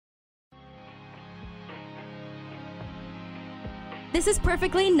This is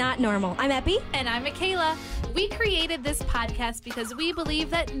Perfectly Not Normal. I'm Epi. And I'm Michaela. We created this podcast because we believe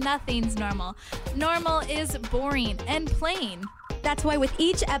that nothing's normal. Normal is boring and plain. That's why with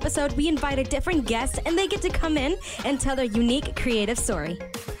each episode, we invite a different guest and they get to come in and tell their unique creative story.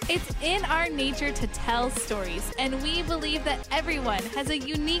 It's in our nature to tell stories, and we believe that everyone has a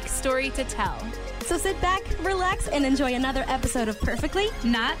unique story to tell. So sit back, relax, and enjoy another episode of Perfectly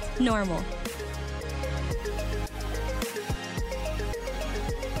Not Normal.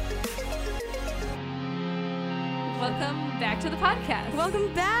 Welcome back to the podcast.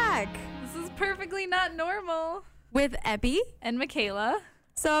 Welcome back This is Perfectly Not Normal. with Epi. And Michaela.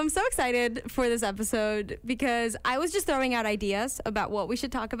 So I'm so excited for this episode because I was just throwing out ideas about what we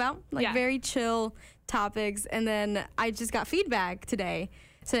should talk about, like very chill topics, and then I just got feedback today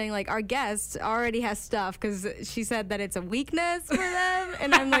saying like our guest already has stuff because she said that it's a weakness for them,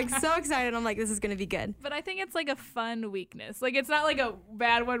 and I'm like so excited. I'm like, this is gonna be good. But I think it's like a fun weakness. Like, it's not like a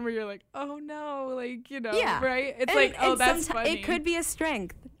bad one where you're like, oh no, like, you know, right? It's like, oh, that's funny. It could be a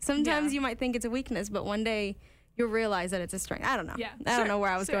strength. Sometimes you might think it's a weakness, but one day you'll realize that it's a strength. I don't know. Yeah, I don't know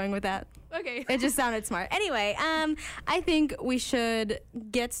where I was going with that. Okay. It just sounded smart. Anyway, I think we should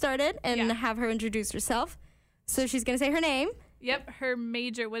get started and have her introduce herself. So she's going to say her name. Yep, her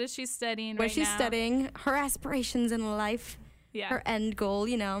major. What is she studying What she's studying, her aspirations in life, her end goal,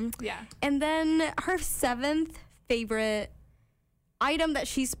 you know. Yeah. And then her 7th favorite item that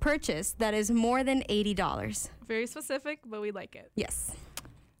she's purchased that is more than $80. Very specific, but we like it. Yes.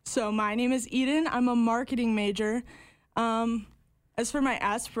 So my name is Eden. I'm a marketing major. As for my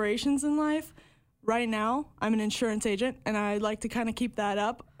aspirations in life, right now I'm an insurance agent, and I'd like to kind of keep that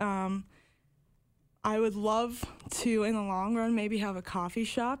up. I would love to, in the long run, maybe have a coffee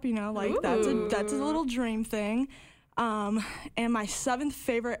shop. You know, like that's a little dream thing. And my 7th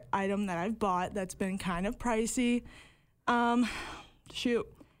favorite item that I've bought that's been kind of pricey.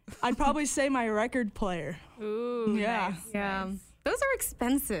 I'd probably say my record player. Ooh, yeah, nice, Yeah. nice. Those are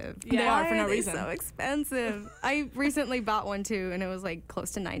expensive. Yeah. They are for no Why are they reason. so expensive? I recently bought one too, and it was like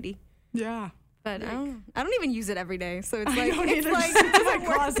close to 90. Yeah. But I don't even use it every day, so it's I like don't it's either. like It sits in my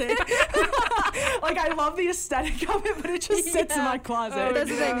closet. Like, I love the aesthetic of it, but it just sits in my closet. That's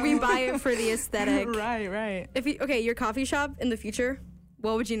the thing. We buy it for the aesthetic. Right. If you, your coffee shop in the future,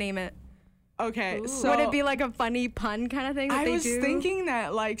 what would you name it? Okay, so Would it be like a funny pun kind of thing that I they was do? thinking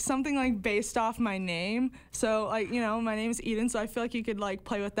that like something like based off my name. So like, you know, my name's Eden, so I feel like you could like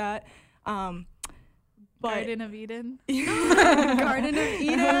play with that. But Garden of Eden. Garden of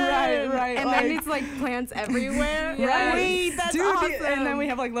Eden. Right. And like, then it's like plants everywhere. Right. Wait, that's Dude, awesome. And then we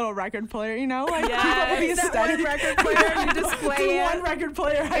have like little record player, you know, like keep up Yes. with the that one aesthetic. record player you display The it. one record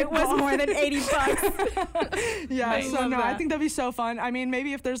player I It was bought. more than $80. Yeah, Nice. so Love no, I that. think that'd be so fun. I mean,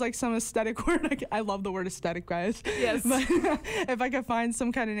 maybe if there's like some aesthetic word, I love the word aesthetic, guys. Yes. But if I could find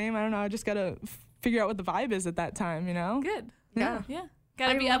some kind of name, I don't know, I just gotta figure out what the vibe is at that time, you know? Good. Yeah. Yeah.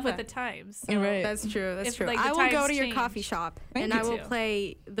 Gotta I be love up with that. the times. You're right. That's true. That's If, true. like, the I will go times to your change. coffee shop Thank and you. I will too.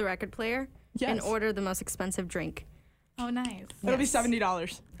 play the record player Yes. and order the most expensive drink. Oh, nice. It'll be Yes.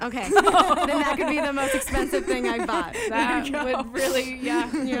 $70. Okay. Then that could be the most expensive thing I bought. That you go. would really,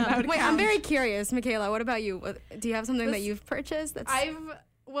 that would Wait, I'm count. very curious, Michaela. What about you? Do you have something that This- you've purchased? That's I've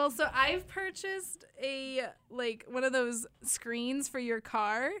purchased one of those screens for your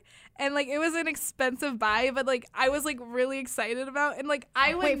car, and like it was an expensive buy, but like I was like really excited about, and like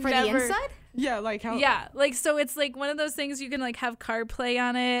I would wait for never, the inside. Yeah, like how? Yeah, like so it's like one of those things you can like have CarPlay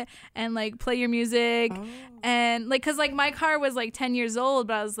on it and like play your music, and like because like my car was like 10 years old,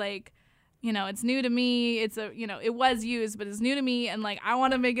 but I was like, you know, it's new to me. It's it was used, but it's new to me, and like I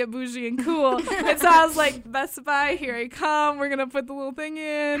want to make it bougie and cool. And so I was like, Best Buy, here I come. We're gonna put the little thing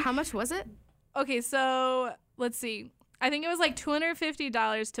in. How much was it? Okay, so let's see. I think it was like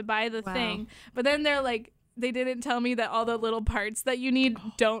 $250 to buy the Wow. thing, but then they didn't tell me that all the little parts that you need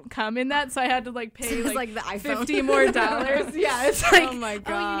don't come in that, so I had to like pay It's like, like the iPhone. $50 more. Yeah, it's like, Oh my oh, you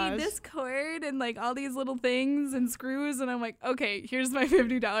gosh. need this cord and like all these little things and screws, and I'm like, okay, here's my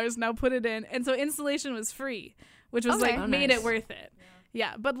 $50. Now put it in, and so installation was free, which was Okay. like Oh, made nice. it worth it.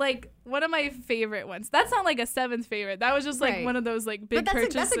 Yeah, but like one of my favorite ones. That's not like a 7th favorite. That was just like Right. one of those like big But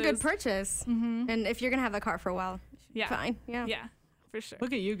purchases. that's a good purchase. Mhm. And if you're gonna have a car for a while, Yeah. fine. Yeah. Yeah, for sure.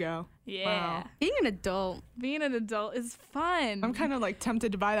 Look at you go. Yeah. Wow. Being an adult. Being an adult is fun. I'm kind of like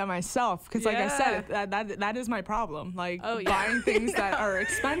tempted to buy that myself because, like I said, that is my problem. Like Oh, yeah. buying things that are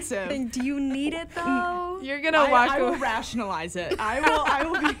expensive. Do you need it though? You're gonna walk I will away. rationalize it. I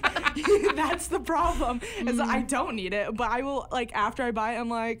will be. That's the problem. Is that I don't need it, but I will like after I buy it, I'm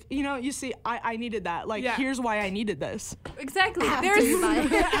like, you see, I needed that. Like Yeah. here's why I needed this. Exactly. After you buy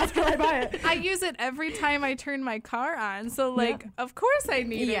it. After I buy it. I use it every time I turn my car on. So like, of course I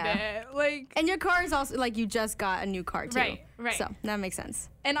needed it. Like, and your car is also like you just got a new car too. Right. So that makes sense.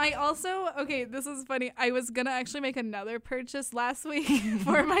 And I also, okay, this is funny. I was gonna actually make another purchase last week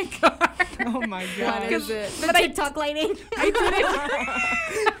for my car. Oh my god. What is it? The TikTok lighting. I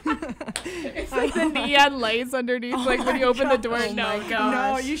didn't. It's like the neon lights underneath, like when you open the door. Oh no, my gosh.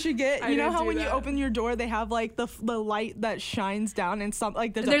 No, you should get. You know didn't how do when you that. open your door, they have like the light that shines down and some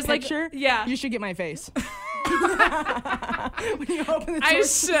like there's There's, a like, picture. yeah. You should get my face. When you open the door, I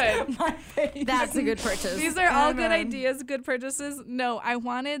should. my face. That's a good purchase. These are all good Amen. ideas, good purchases. No, I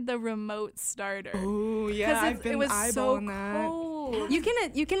wanted the remote starter. Ooh, yeah, I've been it was so eyeballing that. cold.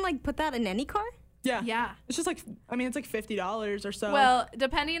 You can like put that in any car. Yeah. Yeah. It's just like it's like $50 or so. Well,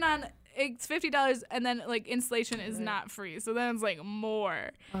 depending on it's $50, and then like installation is not free, so then it's like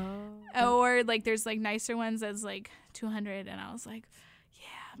more. Or like there's like nicer ones that's like $200, and I was like, yeah,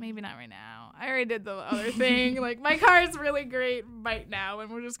 maybe not right now. I already did the other thing. Like my car is really great right now,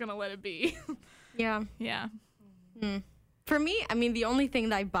 and we're just gonna let it be. Yeah. Yeah. For me, I mean, the only thing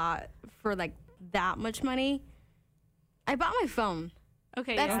that I bought for like that much money, I bought my phone.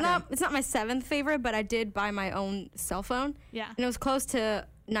 Okay. That's it's not my 7th favorite, but I did buy my own cell phone. Yeah. And it was close to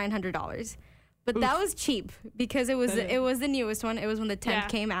 $900. But that was cheap because it was the newest one. It was when the 10th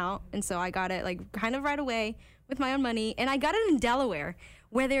came out, and so I got it like kind of right away with my own money, and I got it in Delaware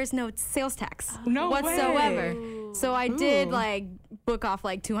where there's no sales tax whatsoever. way. So I did Ooh. like book off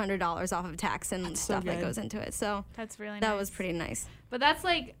like $200 off of tax and stuff that good. goes into it. So That's really nice. that was pretty nice. But that's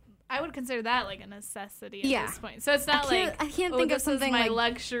like I would consider that like a necessity at this point. So it's not I can't think of this something is my like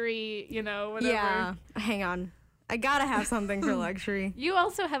luxury, whatever. yeah. Hang on, I gotta have something for luxury. You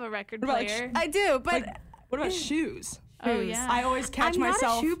also have a record What about player. I do, but Like, what about shoes? Oh yeah. I always catch I'm myself.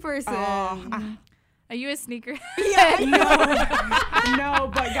 not a shoe person. Are you a sneaker? No,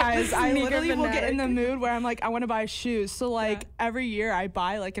 but guys, I Sneaker literally will get in the fanatic. mood where I'm like, I want to buy shoes. So like every year I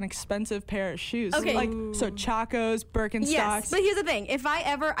buy like an expensive pair of shoes. Okay. Like so Chacos, Birkenstocks. Yes, but here's the thing: if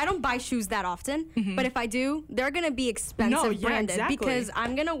I don't buy shoes that often, but if I do, they're gonna be expensive branded exactly. because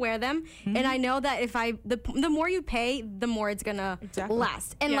I'm gonna wear them, and I know that if the more you pay, the more it's gonna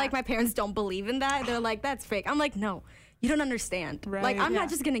last. And Yeah. like my parents don't believe in that; they're like, "That's fake." I'm like, "No." You don't understand. Right. Like, I'm Yeah. not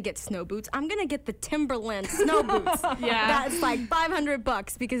just gonna get snow boots. I'm gonna get the Timberland snow boots. Yeah. That's like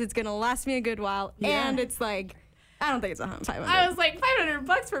 $500 because it's gonna last me a good while, Yeah. and it's like, I don't think it's 500. I was like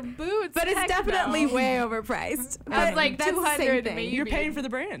 $500 for boots. but it's Heck definitely no. way overpriced. I was like that's the same 200 thing. maybe. You're paying for the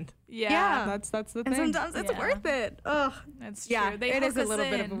brand. Yeah. That's the And thing. sometimes it's Yeah. worth it. Ugh. That's true. Yeah, They it is hook a little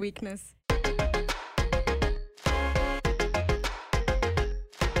us bit of a in. weakness.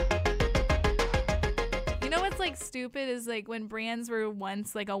 You know what's like stupid is like when brands were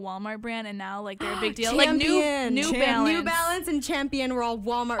once like a Walmart brand and now like they're a big deal. Like Champion. New Balance. New Balance and Champion were all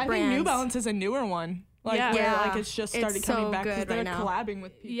Walmart I brands. think New Balance is a newer one. Like Yeah. where Yeah. like it's just started It's coming so back because good they're right now. collabing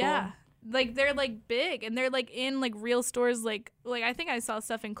with people. Yeah. Like they're like big and they're like in like real stores like I think I saw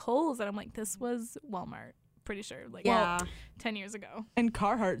stuff in Kohl's and I'm like this was Walmart. Pretty sure like Yeah. 10 years ago. And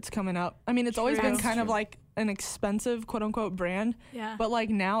Carhartt's coming up. I mean, it's always been True. kind of like an expensive quote unquote brand, Yeah. but like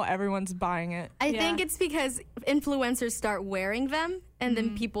now everyone's buying it. I Yeah. think it's because influencers start wearing them and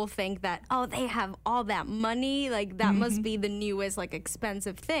then people think that, oh, they have all that money. Like that must be the newest like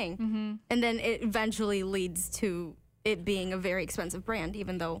expensive thing. And then it eventually leads to it being a very expensive brand,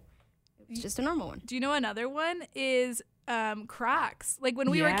 even though it's just a normal one. Do you know another one is Crocs? Like when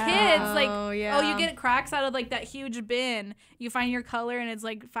we were Yeah. kids, like Oh, yeah. you get Crocs out of like that huge bin. You find your color and it's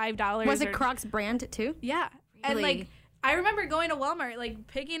like $5. Was it or- Crocs brand too? Yeah. And Really? like I remember going to Walmart, like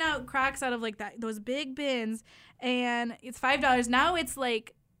picking out Crocs out of like those big bins, and it's $5. Now it's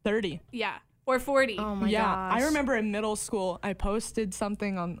like 30. or 40. Oh my yeah, gosh. I remember in middle school, I posted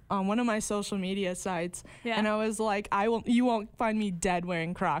something on one of my social media sites, Yeah. and I was like, you won't find me dead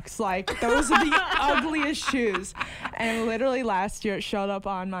wearing Crocs. Like those are the ugliest shoes. And literally last year, it showed up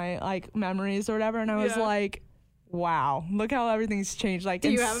on my like memories or whatever, and I was Yeah. like, wow, look how everything's changed. Like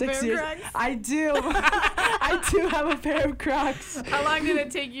in you have a 6 pair of years, Crocs? I do. I do have a pair of Crocs. How long did it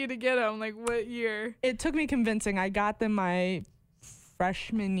take you to get them? Like what year? It took me convincing. I got them my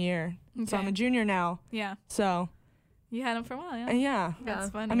freshman year, so I'm Okay. a junior now. Yeah. So You had them for a while, yeah. and yeah. That's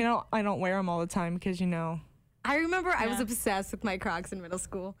funny. I mean, I don't wear them all the time because I remember I was Yeah. obsessed with my Crocs in middle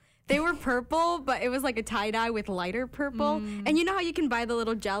school. They were purple, but it was like a tie-dye with lighter purple. And you know how you can buy the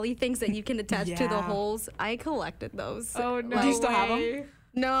little jelly things that you can attach to the Yeah. holes? I collected those. oh no. Do you still have 'em? way.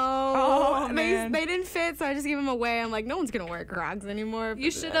 No, Oh, man. they didn't fit, so I just gave them away. I'm like, no one's gonna wear Crocs anymore. You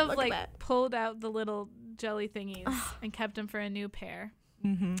should have Look at like that. pulled out the little jelly thingies and kept them for a new pair.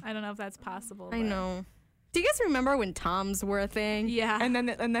 I don't know if that's possible. I but know. Do you guys remember when Toms were a thing? Yeah. And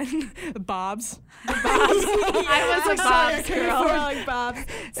then Bob's. I was a Bob's girl. Like Bob's.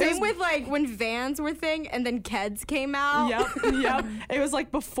 Same with like when Vans were a thing, and then Keds came out. Yep. It was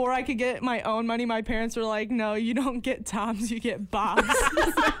like before I could get my own money, my parents were like, "No, you don't get Toms, you get Bob's."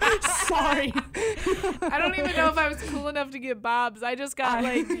 Sorry. I don't even know if I was cool enough to get Bob's. I just got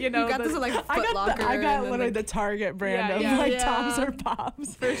like, You got this at, like Foot Locker. I got and then, literally like, the Target brand Yeah, of yeah. like Yeah. Toms or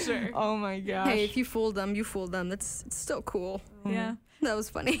Bob's. for sure. Oh my gosh. Hey, if you fooled them, you fooled them. That's it's still cool. Yeah. That was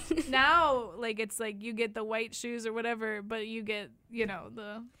funny. Now, like, it's like you get the white shoes or whatever, but you get,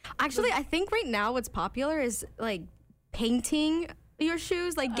 the. Actually, I think right now what's popular is like painting your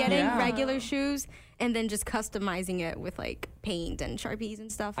shoes, like getting Yeah. regular shoes and then just customizing it with like paint and Sharpies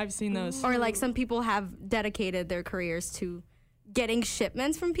and stuff. I've seen those. Or like some people have dedicated their careers to getting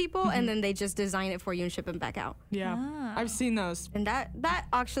shipments from people and then they just design it for you and ship them back out. Yeah. Ah. I've seen those. And that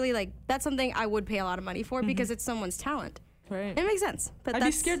actually like that's something I would pay a lot of money for because it's someone's talent. Right. It makes sense. But I'd be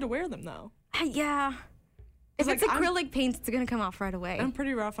that's scared to wear them though. Yeah. If Like, it's I'm- acrylic paint, it's gonna come off right away. I'm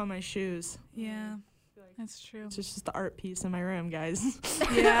pretty rough on my shoes. Yeah. That's true. It's just the art piece in my room, guys.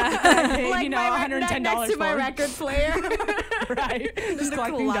 Yeah. I paid, Like my $110 next to my for. record player. Right. Just the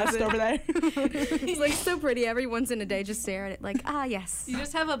collecting dust closet. over there. It's like so pretty. Every once in a day, just stare at it like, yes. You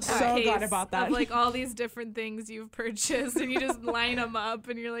just have a So bookcase glad about that. of like all these different things you've purchased, and you just line them up,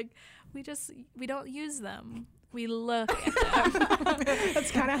 and you're like, we don't use them. We look at them.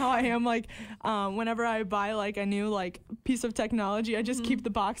 That's kind of how I am. Like, whenever I buy like a new like piece of technology, I just keep the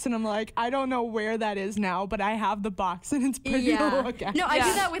box, and I'm like, I don't know where that is now, but I have the box, and it's pretty to look at. No, I do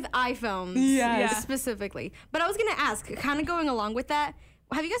Yeah. that with iPhones Yes. specifically. But I was gonna ask, kind of going along with that,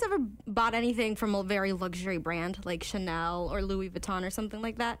 have you guys ever bought anything from a very luxury brand like Chanel or Louis Vuitton or something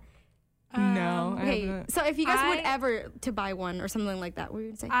like that? No, I Okay, haven't. so if you guys would I- ever to buy one or something like that, what would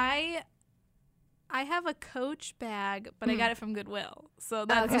you say? I have a Coach bag, but I got it from Goodwill, so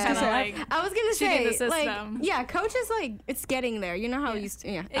that's Okay. kind of like I was gonna cheating say, the like, system. yeah, Coach is like it's getting there. You know how it used to,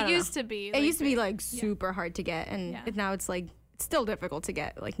 I it don't used know. to be. It used to be like super hard to get, and Yeah. now it's like it's still difficult to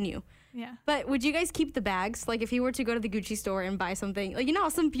get like new. Yeah. But would you guys keep the bags? Like if you were to go to the Gucci store and buy something, like you know how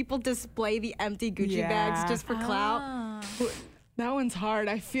some people display the empty Gucci Yeah. bags just for clout? Ah. That one's hard.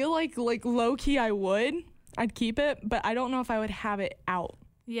 I feel like low key I would. I'd keep it, but I don't know if I would have it out.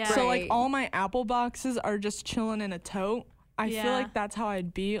 Yeah. So like Right. all my Apple boxes are just chilling in a tote. I Yeah. feel like that's how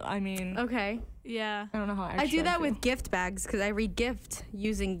I'd be. I mean, Okay. Yeah. I don't know how I extra do that feel. with gift bags because I re-gift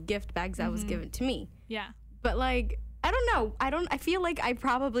using gift bags that was given to me. Yeah. But like, I don't know. I feel like I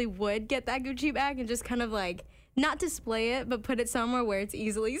probably would get that Gucci bag and just kind of like not display it, but put it somewhere where it's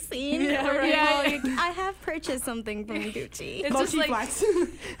easily seen. Yeah, where right. people, like, I have purchased something from Gucci. It's just Low-key like flex.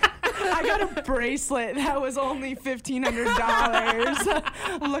 I got a bracelet that was only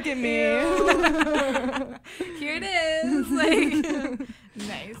 $1,500. Look at me. here it is. Like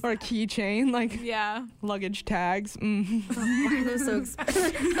nice. Or a keychain, like Yeah. luggage tags. Mm. Why are those so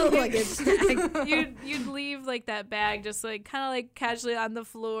expensive? Luggage tag. You'd leave like that bag just like kind of like casually on the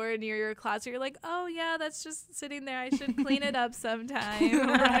floor near your closet. You're like, oh yeah, that's just sitting there. I should clean it up sometime.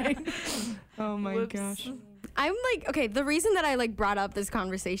 Right. Oh my Whoops. gosh. I'm like, okay, the reason that I like brought up this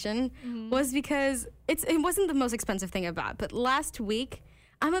conversation was because it wasn't the most expensive thing I bought, but last week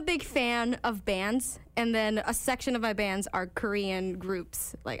I'm a big fan of bands, and then a section of my bands are Korean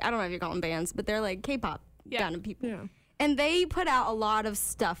groups. Like I don't know if you call them bands, but they're like K-pop kind of people. Yeah. And they put out a lot of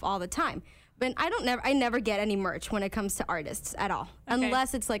stuff all the time. But I never get any merch when it comes to artists at all,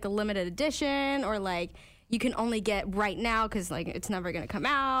 unless it's like a limited edition or like you can only get right now because like it's never gonna come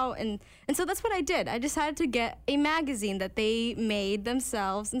out. And so that's what I did. I decided to get a magazine that they made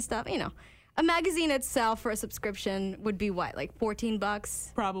themselves and stuff. You know, a magazine itself for a subscription would be what, like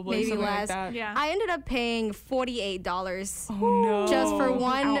 $14, Probably maybe something less. like that. Yeah. I ended up paying $48 Oh no. just for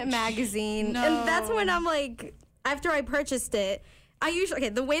one Ouch. magazine. No. And that's when I'm like, after I purchased it,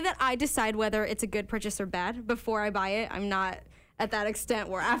 the way that I decide whether it's a good purchase or bad before I buy it, I'm not at that extent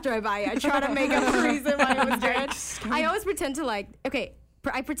where after I buy it, I try to make up a reason why it was good. I always pretend to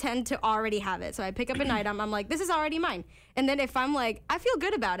I pretend to already have it. So I pick up an item, I'm like, this is already mine. And then if I'm like, I feel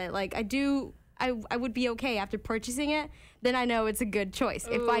good about it, like I would be okay after purchasing it, then I know it's a good choice.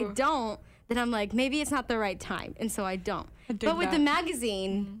 If I don't, then I'm like, maybe it's not the right time. And so I don't. dig But with that. the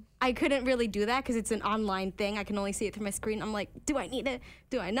magazine, I couldn't really do that because it's an online thing. I can only see it through my screen. I'm like, do I need it?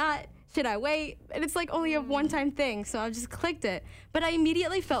 Do I not? should I wait? And it's like only a one-time thing, so I just clicked it. But I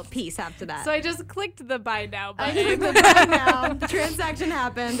immediately felt peace after that. So I just clicked the buy now I button. clicked the buy now. The transaction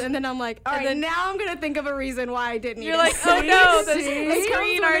happened, and then I'm like, all right, now I'm gonna think of a reason why I didn't. You're eat like, it. oh no, the It comes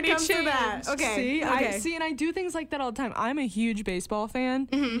screen when it already comes to that. changed. Okay. And I do things like that all the time. I'm a huge baseball fan,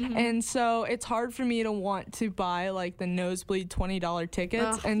 and so it's hard for me to want to buy like the nosebleed $20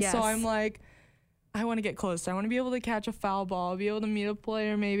 tickets, and so I'm like, I want to get closer. I want to be able to catch a foul ball, be able to meet a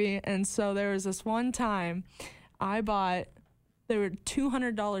player maybe. And so there was this one time I bought, there were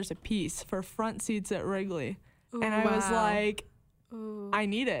 $200 a piece for front seats at Wrigley. Ooh, and I was wow. like, I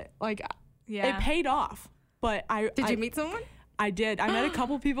need it. Like, it paid off. But Did you meet someone? I did. I met a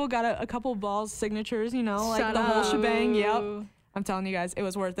couple people, got a couple balls, signatures, you know, like Shut the whole up. shebang. Yep. I'm telling you guys, it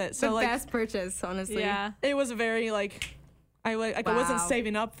was worth it. So The like, best purchase, honestly. Yeah. it was a very like, I wasn't Wow.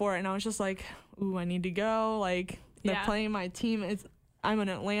 saving up for it, and I was just like, ooh, I need to go. Like, they're Yeah. playing my team. I'm an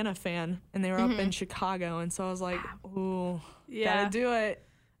Atlanta fan, and they were up in Chicago, and so I was like, ooh, Yeah. gotta do it.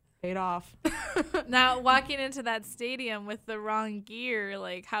 Paid off. Now, walking into that stadium with the wrong gear,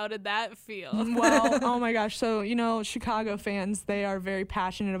 like, how did that feel? Well, oh my gosh. So, you know, Chicago fans, they are very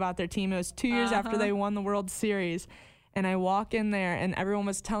passionate about their team. It was 2 years after they won the World Series, and I walk in there, and everyone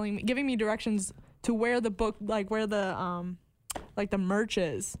was giving me directions to where the book, like where the merch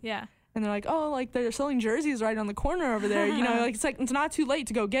is. Yeah. And they're like, oh, like they're selling jerseys right on the corner over there. You know, like it's not too late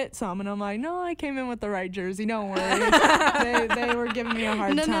to go get some. And I'm like, no, I came in with the right jersey. Don't worry. they were giving me a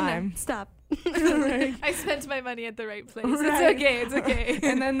hard time. No. Stop. Right. I spent my money at the right place. Right. It's okay.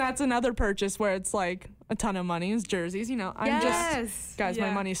 And then that's another purchase where it's like a ton of money is jerseys. You know, I'm just, guys, my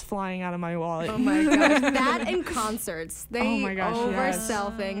Yeah. money's flying out of my wallet. Oh my gosh. That and concerts. They Oh my gosh,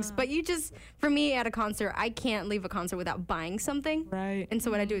 oversell things. But for me at a concert, I can't leave a concert without buying something. Right. And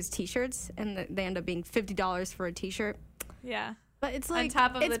so what I do is t-shirts, and they end up being $50 for a t-shirt. Yeah. But it's On like,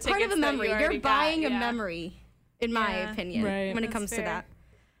 top of the it's part of tickets a that memory. you You're already got, buying a yeah. memory, in my Yeah. opinion, Right. when it That's comes to fair. that.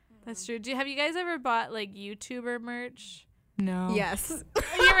 That's true. Have you guys ever bought, like, YouTuber merch? No. Yes. You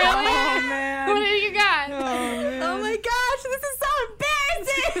really? Oh, man. What do you got? Oh, man. Oh my gosh, this is so embarrassing.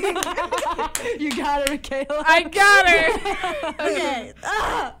 You got her, Michaela. I got her. Okay.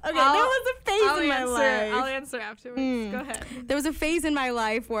 Okay, there was a phase in my life. I'll answer afterwards. Go ahead. There was a phase in my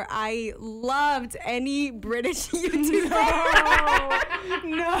life where I loved any British YouTuber.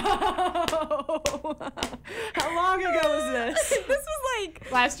 No. How long ago was this? This was like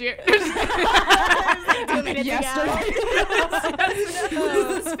Last year. 2 minutes Yesterday.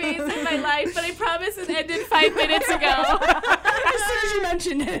 This phase in my life, but I promise it ended 5 minutes ago. As soon as you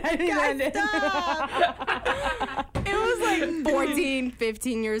mentioned it, I didn't end it. It was like 14,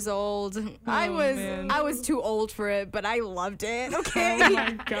 15 years old. I man. was too old for it, but I loved it. Okay. Oh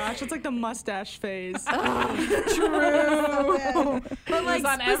my gosh, it's like the mustache phase. True. But like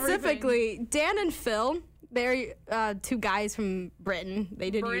on specifically, Dan and Phil, they're two guys from Britain. They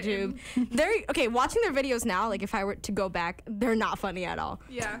did Britain. YouTube. They're okay. Watching their videos now, like if I were to go back, they're not funny at all.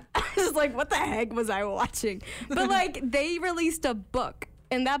 Yeah. I was like, what the heck was I watching? But like they released a book.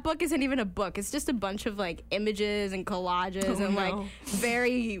 And that book isn't even a book. It's just a bunch of like images and collages and like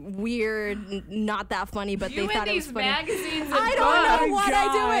very weird, not that funny, but You they thought and it was these funny. magazines and I don't know books. what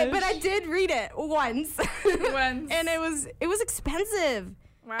I do it, but gosh. I did read it once. Once. And it was expensive.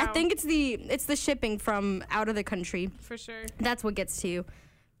 Wow. I think it's the shipping from out of the country. For sure. That's what gets to you.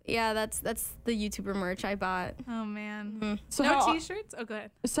 Yeah, that's the YouTuber merch I bought. Oh, man. So No how, t-shirts? Oh, go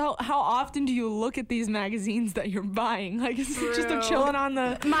ahead. so how often do you look at these magazines that you're buying? Like, is it just a True. chilling on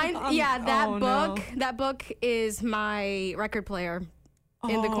the? Mine, that oh, book. no. That book is my record player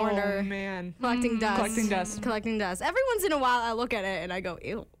in the Oh, corner, man. collecting dust. Collecting dust. Collecting dust. Every once in a while, I look at it and I go,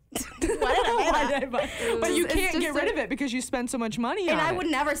 ew. Why did I Why buy did that? I buy- But you It's can't just get rid of it because you spend so much money And on I it. would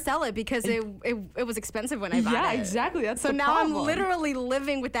never sell it because it was expensive when I bought it. Yeah, exactly. That's So the now problem. I'm literally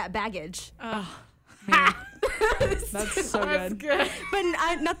living with that baggage. That's so That's good. good. But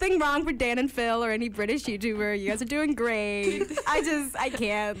nothing wrong for Dan and Phil or any British YouTuber. You guys are doing great. I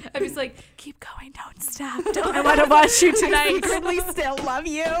can't. I'm just like, keep going, don't stop. I want to watch you I tonight. secretly still love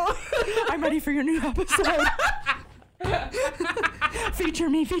you. I'm ready for your new episode. Feature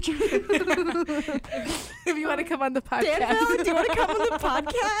me. If you want to come on the podcast. Dan Phil, do you want to come on the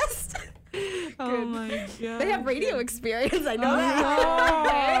podcast? Oh my god. They have radio experience. I know Oh,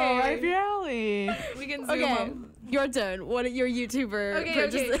 that. right, Alley. We can zoom Okay, them. your turn. What are your YouTuber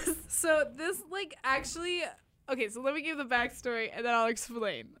purchases? So this, like, actually... Okay, so let me give the backstory, and then I'll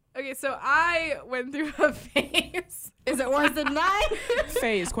explain. Okay, so I went through a phase. Is it worse than mine?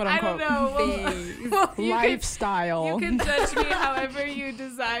 Phase, quote I unquote. don't know. Well, Lifestyle. You can judge me however you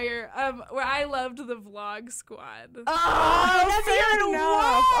desire. Where I loved the Vlog Squad. Oh, that's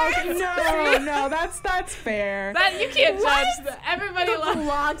even worse. Okay, no, that's fair. That you can't judge. Everybody The loved.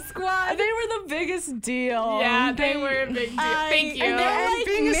 Vlog Squad. They were the biggest deal. Yeah, they were a big deal. Thank you. And they're And like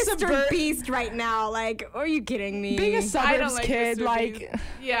being a Mr. Beast right now. Like, are you kidding me? Being a I suburbs don't like kid, Mr. like Beast.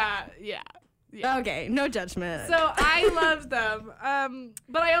 Yeah. Okay, no judgment. So I loved them.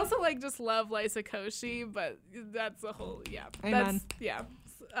 But I also just love Lisa Koshy, but that's a whole Amen.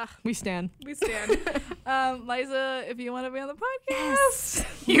 We stand. We stand. Liza, if you want to be on the podcast,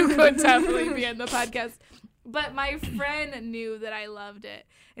 you could definitely be on the podcast. But my friend knew that I loved it.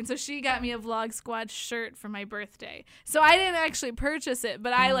 And so she got me a Vlog Squad shirt for my birthday. So I didn't actually purchase it,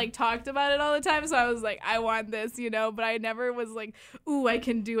 but I talked about it all the time. So I was like, I want this, but I never was like, ooh, I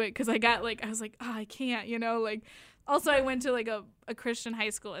can do it. Because I got I was like, oh, I can't, Also, I went to a Christian high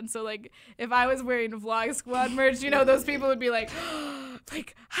school. And so if I was wearing Vlog Squad merch, those people would be like,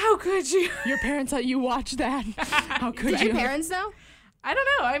 how could you? Your parents let you watch that. How could Did you? your parents know? I don't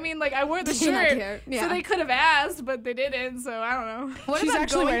know. I mean, I wore the Did not shirt, care. Yeah. so they could have asked, but they didn't. So I don't know. What She's about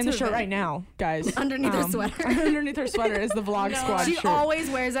actually going wearing the to shirt events? right now, guys. Underneath her sweater. Underneath her sweater is the Vlog Squad She shirt. always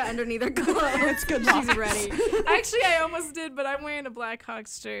wears it underneath her clothes. It's good luck. She's ready. Actually, I almost did, but I'm wearing a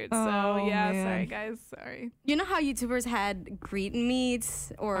Blackhawks shirt. So Oh, yeah, man. sorry guys, sorry. You know how YouTubers had greet and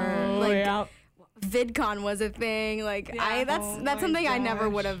meets or yeah. VidCon was a thing. Yeah. That's Oh that's my something I never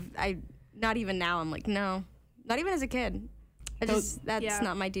gosh. would have. Not even now. I'm like, no, not even as a kid. That's Yeah.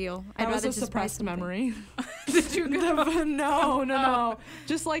 not my deal. I'd That was rather a just buy suppressed something. memory. Did you go? No.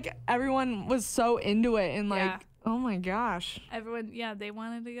 Just everyone was so into it and Yeah. oh my gosh. Everyone, they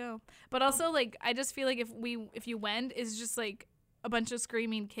wanted to go, but also I just feel like if you went, it's just a bunch of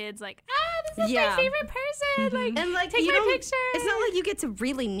screaming kids this is Yeah. my favorite person. And take you my don't- picture. It's not like you get to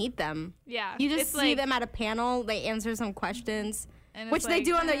really meet them. Yeah, You just it's see them at a panel. They answer some questions, and it's which they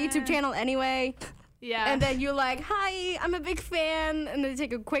do on their YouTube channel anyway. Yeah, And then you're like, "Hi, I'm a big fan," and they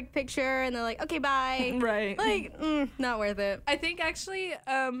take a quick picture, and they're like, "Okay, bye." Right. Not worth it. I think actually,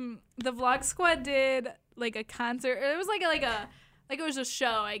 the Vlog Squad did a concert. Or it was it was a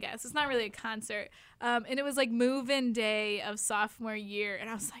show, I guess. It's not really a concert. And it was move-in day of sophomore year, and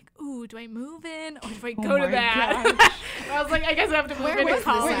I was like, "Ooh, do I move in or do I go to my that?" I was like, "I guess I have to move Where into was this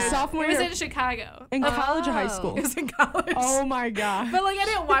college." at? Wait, sophomore It was year? in Chicago. In college or high Oh. school? It was in college. Oh my god. But I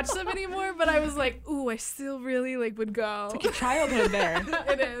didn't watch them anymore. But I was like, "Ooh, I still really would go." Your childhood there.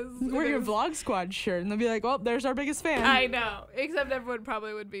 It is. Wear It your is. Vlog Squad shirt and they'll be like, well, there's our biggest fan. I know, except everyone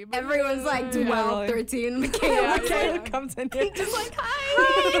probably would be. But Everyone's like 12, really. 13. Michaela, Yeah, Michaela yeah. comes in here. just like,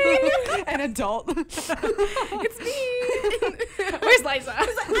 "Hi." An adult. It's me. Where's Liza? I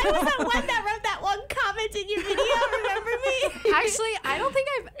was that one that wrote that one comment in your video. Remember me? Actually, I don't think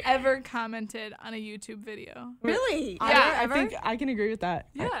I've ever commented on a YouTube video. Really? Yeah, I think I can agree with that.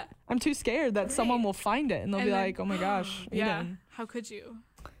 Yeah. I'm too scared that someone will find it and they'll And be then- like, oh my gosh. Yeah. Eden. How could you?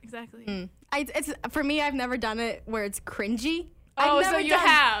 Exactly. It's for me. I've never done it where it's cringy. Oh, I've so never you done-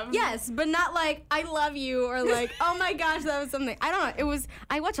 have? Yes, but not I love you or oh my gosh, that was something. I don't know. It was.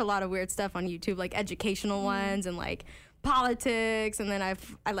 I watch a lot of weird stuff on YouTube, educational ones and politics, and then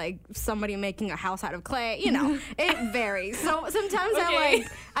I like somebody making a house out of clay. It varies. So sometimes Okay.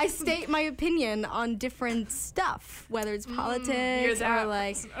 I state my opinion on different stuff, whether it's politics you're or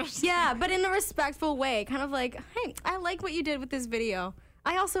that. yeah, but in a respectful way, kind of hey, I like what you did with this video.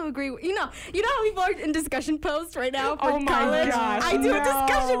 I also agree. You know how people are in discussion posts right now for Oh my college. gosh, I do a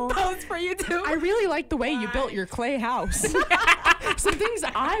discussion no. post for you too. I really like the way you built your clay house. Some things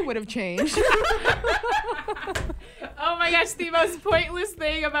I would have changed. Oh my gosh, the most pointless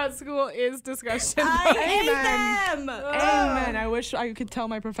thing about school is discussion. I hate Amen. them. Amen. I wish I could tell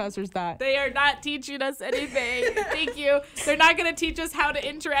my professors that. They are not teaching us anything. Thank you. They're not going to teach us how to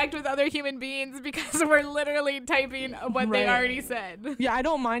interact with other human beings because we're literally typing what they Right. already said. Yeah, I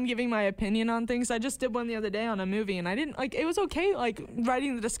don't mind giving my opinion on things. I just did one the other day on a movie, and I didn't it was okay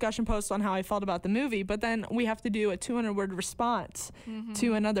writing the discussion post on how I felt about the movie, but then we have to do a 200-word response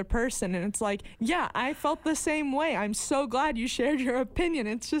to another person, and it's yeah, I felt the same way. I'm so glad you shared your opinion.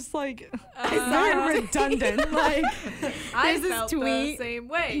 It's just very redundant. I There's this felt tweet. the same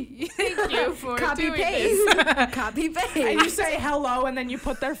way. Thank you for Copy doing paste. this. Copy and paste. you say hello, and then you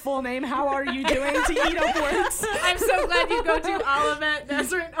put their full name. How are you doing to eat up words? I'm so glad you go to Olivet.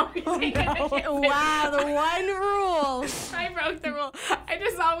 That's right. Wow, the one rule. I broke the rule. I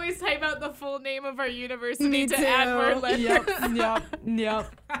just always type out the full name of our university Me to too. add more letters. Yep.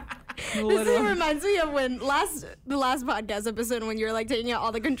 This reminds me of when the last podcast episode when you were like taking out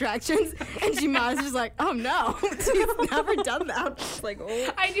all the contractions and Shima's just like, oh no, she's never done that. It's like,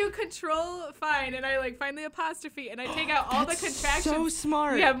 oh. I do control fine and I like find the apostrophe and I take out all the contractions. So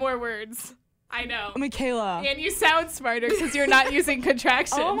smart. We have more words. I know. Michaela. And you sound smarter because you're not using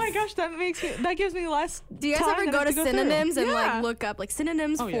contractions. Oh my gosh, that gives me less. Do you guys ever go to synonyms and like look up like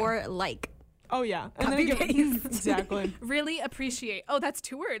synonyms for like? Oh yeah, and then exactly. Really appreciate. Oh, that's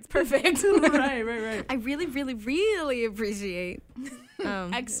 2 words. Perfect. right. I really, really, really appreciate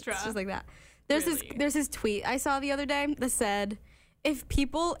extra. It's just like that. There's this tweet I saw the other day that said, if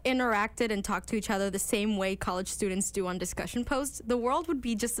people interacted and talked to each other the same way college students do on discussion posts, the world would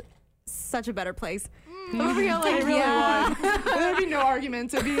be just such a better place. Over here, like, There'd be no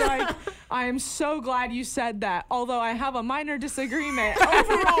arguments. It'd be like, I am so glad you said that. Although I have a minor disagreement.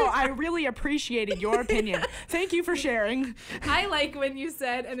 Overall, I really appreciated your opinion. Thank you for sharing. I like when you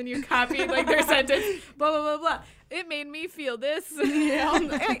said, and then you copied like their sentence, blah, blah, blah, blah. It made me feel this. Yeah.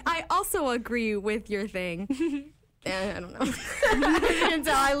 I also agree with your thing. I don't know. You can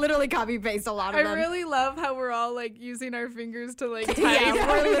tell I literally copy paste a lot of them. I really love how we're all like using our fingers to like type. Yeah,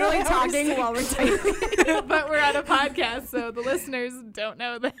 we're literally talking while we're typing. But we're on a podcast, so the listeners don't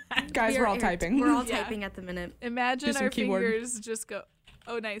know that. Guys, we're all typing. We're all typing at the minute. Imagine our fingers just go.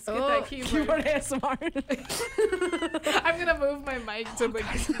 Oh, nice. Get that keyboard. Keyboard ASMR. I'm going to move my mic to the.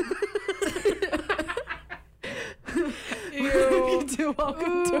 You do.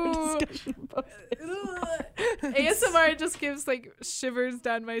 Welcome to our discussion post. ASMR just gives like shivers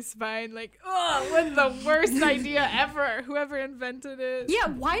down my spine. Like, oh, what the worst idea ever. Whoever invented it. Yeah,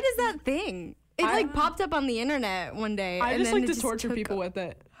 why does that thing? It like popped up on the internet one day. I just like to torture people with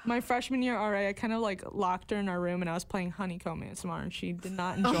it. My freshman year RA, I kind of like locked her in our room and I was playing Honeycomb ASMR and she did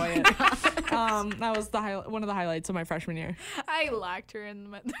not enjoy it. That was one of the highlights of my freshman year. I locked her in the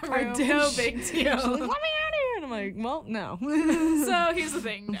room. I did. No big deal. She's like, let me out of here. And I'm like, well, no. So here's the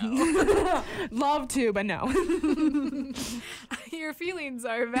thing, no. Love to, but no. Your feelings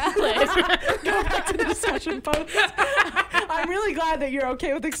are valid. Go back to the discussion post. I'm really glad that you're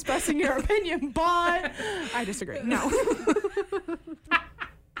okay with expressing your opinion, but I disagree. No.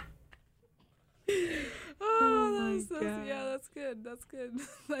 That's good. That's good.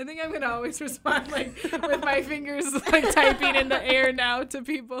 I think I'm gonna always respond like with my fingers like typing in the air now to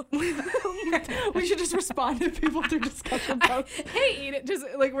people. We should just respond to people through discussion posts. Hey, Eden, just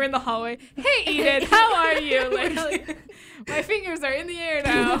like we're in the hallway. Hey, Eden, how are you? Like my fingers are in the air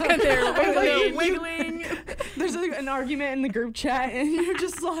now and they're wiggling. There's an argument in the group chat and you're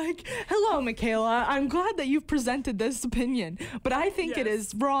just like, hello, Michaela. I'm glad that you've presented this opinion, but I think it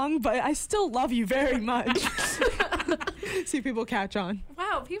is wrong, but I still love you very much. See people catch on.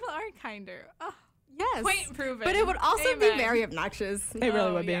 Wow, people are kinder. Oh, yes. Point proven. But it would also be very obnoxious. It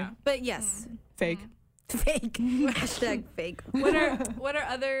really would be. But yes. Fake. Fake. Hashtag fake. What are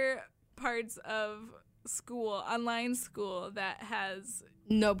other parts of school, online school, that has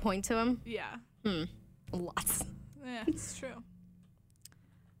no point to them? Yeah. Lots. Yeah, it's true.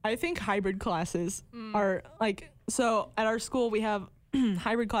 I think hybrid classes are like, so at our school we have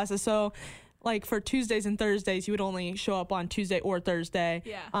hybrid classes. So like for Tuesdays and Thursdays, you would only show up on Tuesday or Thursday.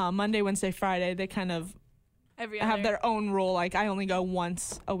 Yeah. Monday, Wednesday, Friday, they kind of have their own rule. Like I only go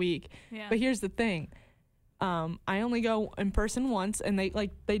once a week. Yeah. But here's the thing. I only go in person once, and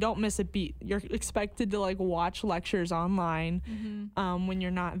they don't miss a beat. You're expected to like watch lectures online when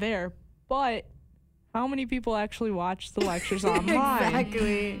you're not there. But how many people actually watch the lectures online?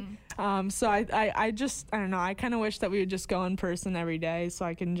 Exactly. So I don't know. I kind of wish that we would just go in person every day so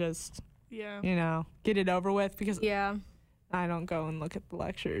I can just get it over with, because I don't go and look at the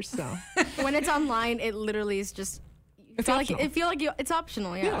lectures. So when it's online, it literally is just it's optional. It's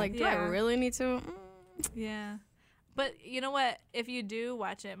optional. Yeah. Like, do I really need to? Yeah. But you know what? If you do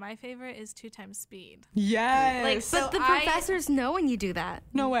watch it, my favorite is 2 times speed. Yes. Like, so but the professors know when you do that.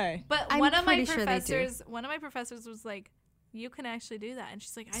 No way. But one of my professors was like, "You can actually do that," and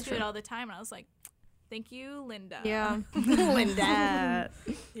she's like, "I do it all the time," and I was like, "Thank you, Linda." Yeah. Linda.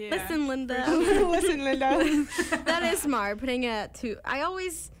 Yeah. Listen, Linda. Listen, Linda. That is smart. Putting it to. I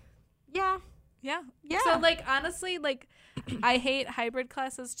always. Yeah. Yeah. So like honestly, like I hate hybrid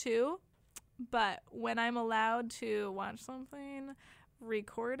classes too. But when I'm allowed to watch something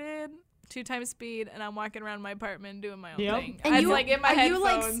recorded 2 times speed and I'm walking around my apartment doing my own thing. And I'm like in my headphones.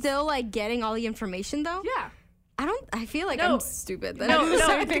 Are you like still like getting all the information though? Yeah. I feel like I'm stupid. I do the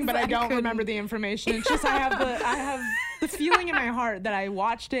same thing, but I don't remember the information. It's just I have the feeling in my heart that I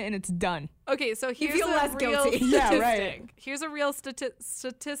watched it and it's done. Okay, so here's a real statistic. Yeah, right. Here's a real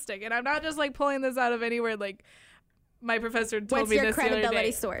statistic, and I'm not just like pulling this out of anywhere. Like my professor told What's me your this the other credibility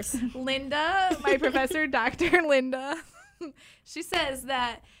day. source? Linda, my professor, Dr. Linda, she says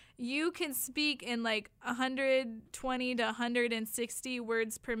that you can speak in like 120 to 160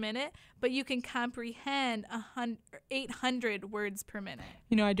 words per minute, but you can comprehend 800 words per minute.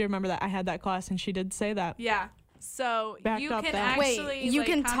 You know, I do remember that. I had that class, and she did say that. Yeah. So Backed you up can that. actually Wait, you like,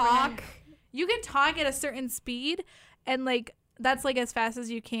 can comprehend- talk? You can talk at a certain speed, and like that's like as fast as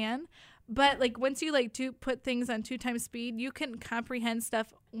you can. But like once you like put things on 2 times speed, you can comprehend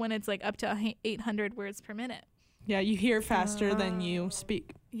stuff when it's like up to 800 words per minute. Yeah, you hear faster than you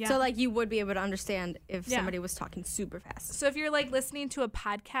speak. Yeah. So like you would be able to understand if Yeah. somebody was talking super fast. So if you're like listening to a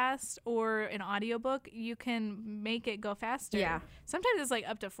podcast or an audiobook, you can make it go faster. Yeah. Sometimes it's like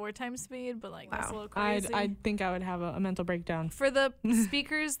up to 4 times speed, but like that's a little crazy. I think I would have a mental breakdown. For the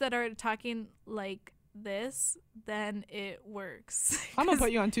speakers that are talking like this, then it works. I'm gonna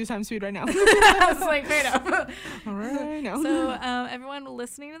put you on 2 times speed right now. I was like, wait up. All right, now. So everyone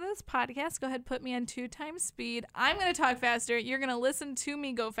listening to this podcast, go ahead, put me on 2 times speed. I'm going to talk faster. You're going to listen to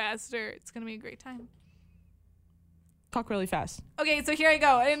me go faster. It's going to be a great time. Talk really fast. Okay, so here I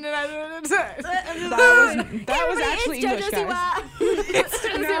go. That was actually it's English, JoJo guys.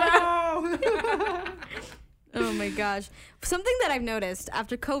 Siwa. No. Oh my gosh. Something that I've noticed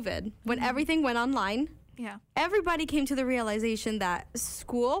after COVID, when everything went online, Yeah. everybody came to the realization that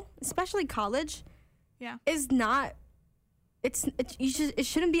school, especially college, Yeah. is not it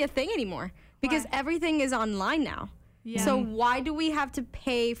shouldn't be a thing anymore because Why? everything is online now. Yeah. So why do we have to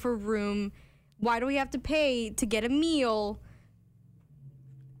pay for room? Why do we have to pay to get a meal?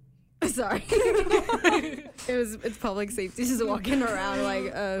 Sorry. It's public safety just walking around like,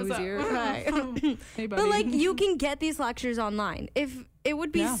 who's up? here? Hi. Hey, buddy. But like you can get these lectures online. If it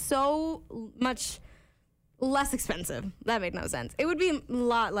would be Yeah. so much less expensive. That made no sense. It would be a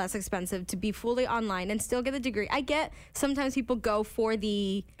lot less expensive to be fully online and still get the degree. I get sometimes people go for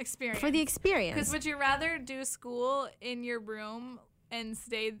the Experience. experience. Because would you rather do school in your room and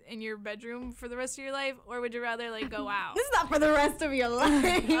stay in your bedroom for the rest of your life, or would you rather like go out? This is not for the rest of your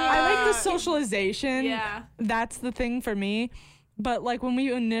life. I like the socialization. Yeah. That's the thing for me. But like when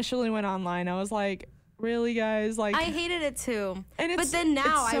we initially went online, I was like, really, guys? Like, I hated it too. And but it's- then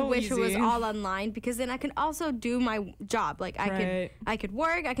now it's I so wish it was easy. all online because then I can also do my job. Like Right. I could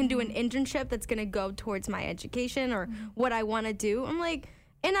work, I can do an internship that's going to go towards my education or what I want to do. I'm like,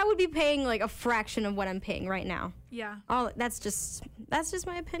 and I would be paying like a fraction of what I'm paying right now. Yeah. That's just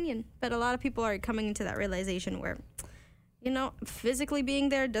my opinion. But a lot of people are coming into that realization where, you know, physically being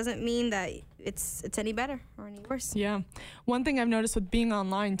there doesn't mean that it's any better or any worse. yeah. One thing I've noticed with being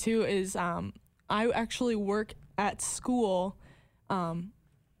online too is I actually work at school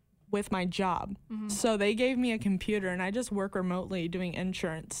with my job. So they gave me a computer and I just work remotely doing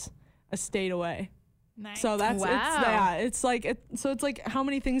insurance a state away. Nice. So that's Wow. it's like it's like how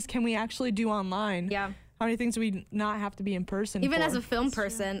many things can we actually do online? Yeah. How many things do we not have to be in person Even for? as a film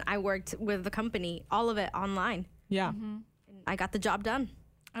person, I worked with the company, all of it online. yeah. And I got the job done.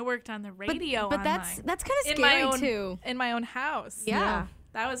 I worked on the But, radio but online. that's kind of in my scary own too. in my own house. Yeah.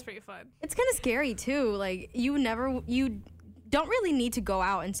 That was pretty fun. It's kind of scary too. Like you don't really need to go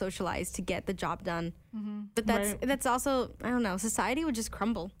out and socialize to get the job done. But Right. that's also, I don't know, society would just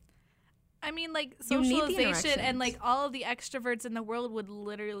crumble. I mean, like You need the socialization and interactions. like all of the extroverts in the world would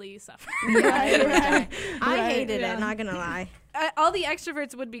literally suffer. I Right, hated yeah. it, not gonna lie. All the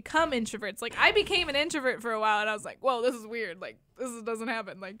extroverts would become introverts. Like I became an introvert for a while, and I was like, "Whoa, this is weird. Like doesn't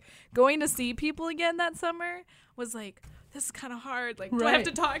happen." Like going to see people again that summer was like, "This is kind of hard. Like, do I have Right.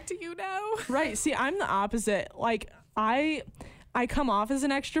 to talk to you now?" Right. See, I'm the opposite. Like I come off as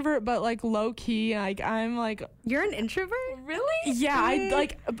an extrovert, but like low key, like I'm like You're an introvert? Really? yeah,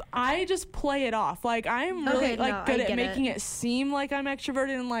 I just play it off. Like I'm really Okay, like no, good I at get making it seem like I'm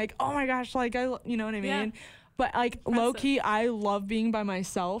extroverted and like, oh my gosh, like you know what I mean? Yeah. But like low key, I love being by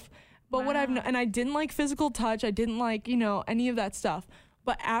myself. But what Wow. and I didn't like physical touch. I didn't like, you know, any of that stuff.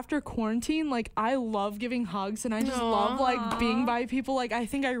 But after quarantine, like I love giving hugs and I just love like being by people. Like I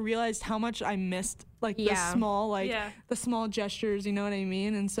think I realized how much I missed like the Yeah. small Yeah. the small gestures, you know what I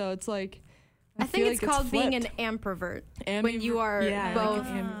mean? And so it's like I think feel it's like called being flipped. an ambivert. When you are Yeah, both like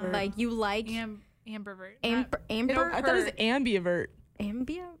an ambivert. like you like Ambivert. amber I thought it was ambivert.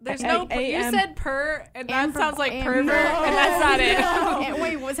 ambia. There's A- no. A- You am- said per, and that Amber- sounds like amber- pervert, and that's not it.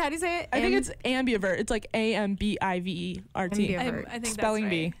 Wait, how do you say it? I think it's ambivert. It's like ambivert. Ambivert. I think Spelling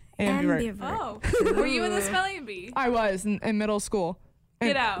that's bee. right. Ambivert. Oh, were you in the spelling bee? I was in middle school. And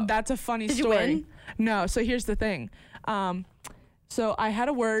Get out. That's a funny Did you story. win? No. So here's the thing. So I had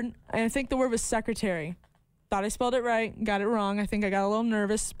a word, and I think the word was secretary. Thought I spelled it right. Got it wrong. I think I got a little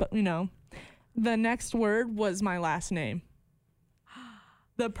nervous, but you know. the next word was my last name.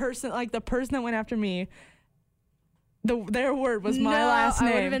 The person that went after me, their word was my last name.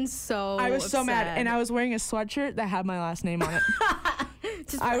 I would have been so I was so mad, upset. and I was wearing a sweatshirt that had my last name on it.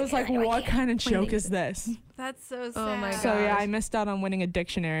 I was like, "I what can't kind of play joke any is this? That's so sad. Oh my So yeah, gosh. I missed out on winning a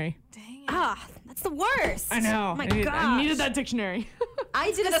dictionary. Dang it. Ah, that's the worst. I know. Oh my I gosh. needed that dictionary.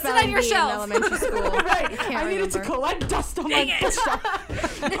 I did a Sit on spelling your bee shelf. in elementary school. Right. Can't I needed to remember. collect dust on my it. bookshelf.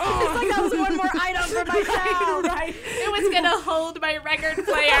 It's like that was one more item for my shelf. Right. It was gonna hold my record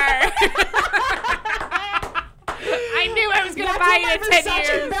player. I knew I was gonna buy it in 10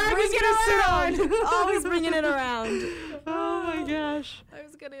 years. Bag Bring is it gonna sit on. Always bringing it around. Oh my gosh. I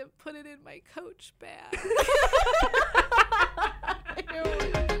was gonna put it in my Coach bag.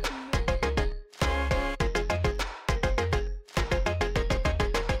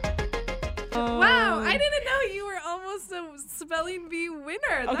 Wow, I didn't know you were almost a spelling bee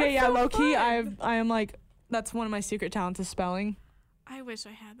winner. Okay, That's yeah, so low key, fun. I am like, that's one of my secret talents is spelling. I wish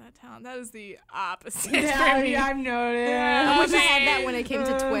I had that talent. That is the opposite. Yeah, for me. I've noticed. I wish I Okay. had that when it came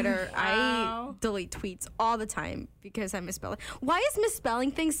to Twitter. I Wow. delete tweets all the time because I misspell it. Why is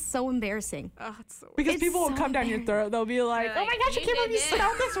misspelling things so embarrassing? Oh, it's so Because It's people will so come down your throat. They'll be like, They're oh my like, gosh, I "You can't believe you did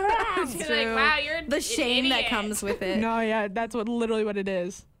spelled this wrong. You're True. like, wow, you're The an shame that idiot. comes with it. No, yeah, that's literally what it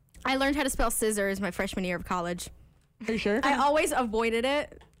is. I learned how to spell scissors my freshman year of college. Are you sure? I always avoided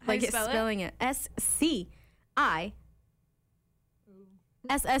it, How like you spell it? spelling it. SCISSOR.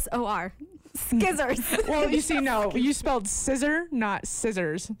 Skizzers. Well, you see, no, you spelled scissor, not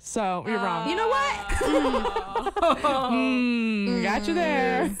scissors. So you're wrong. You know what? Got you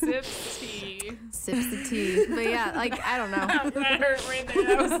there. Sips tea. Sips the tea. But yeah, like, I don't know. That hurt right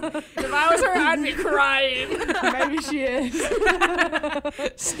there. If I was her, I'd be crying. Maybe she is.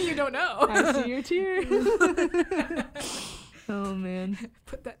 You don't know. I see your tear. Oh man,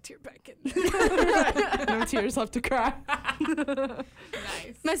 Put that tear back in. no tears left to cry.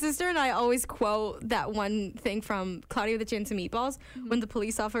 Nice. My sister and I always quote that one thing from Cloudy with a Chance of Meatballs when the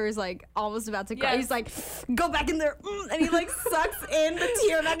police officer is like almost about to cry. Yes. He's like, go back in there. And he like sucks in the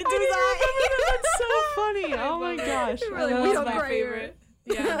tear back into his That's so funny. Oh my gosh. Really, I we love don't that. My favorite.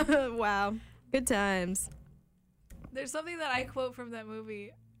 Yeah. eye. Wow. Good times. There's something that I quote from that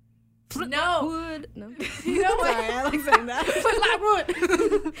movie. No. Wood. No. You know what? Sorry, I like saying that.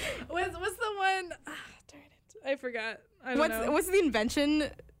 What's the one? Darn it. I forgot. I don't know. What's the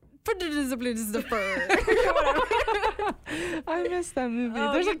invention? I missed that movie.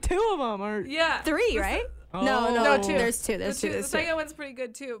 Oh, There's you- like two of them. Or Yeah. 3, right? Oh. No, No, 2. There's 2. The There's 2. The There's 2. second one's pretty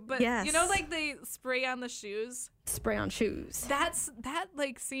good too. But you know, Yes. like they spray on the shoes. Spray on shoes. That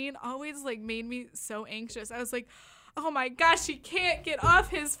like scene always like made me so anxious. I was like, oh my gosh, he can't get off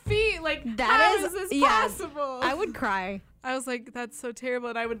his feet. Like how is this possible? I would cry. I was like, that's so terrible.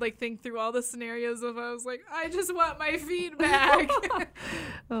 And I would like think through all the scenarios of I was like, I just want my feet back.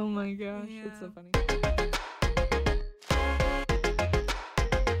 Oh my gosh, Yeah. that's so funny.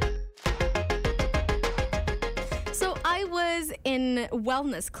 So I was in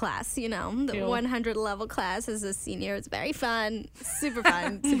wellness class, you know, the Ew. 100 level class as a senior. It's very fun. Super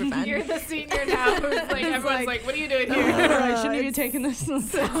fun. Super fun. You're the senior now who's like, everyone's like, what are you doing here? All right, shouldn't you be taking this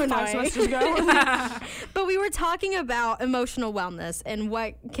 5 annoying. semesters ago? But we were talking about emotional wellness and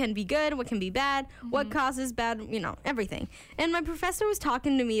what can be good, what can be bad, what causes bad, you know, everything. And my professor was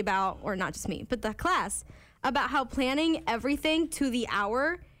talking to me about, or not just me, but the class, about how planning everything to the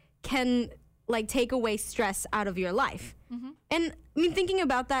hour can like take away stress out of your life. And I mean, thinking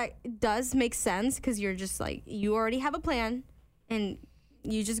about that does make sense because you're just like, you already have a plan and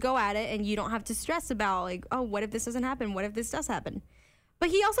you just go at it and you don't have to stress about like, oh, what if this doesn't happen? What if this does happen? But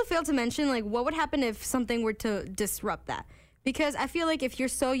he also failed to mention, like, what would happen if something were to disrupt that? Because I feel like if you're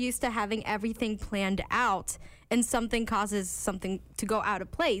so used to having everything planned out and something causes something to go out of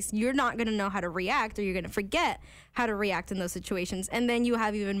place, you're not going to know how to react or you're going to forget how to react in those situations. And then you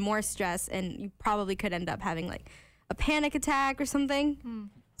have even more stress and you probably could end up having, like, a panic attack or something.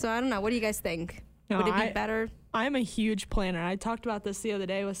 So I don't know. What do you guys think? No, Would it be better? I'm a huge planner. I talked about this the other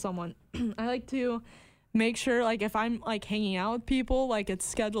day with someone. I like to make sure, like, if I'm like hanging out with people, like it's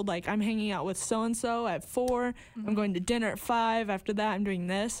scheduled, like I'm hanging out with so and so at 4, I'm going to dinner at 5. After that, I'm doing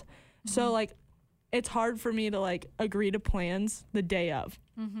this. So like, it's hard for me to like agree to plans the day of.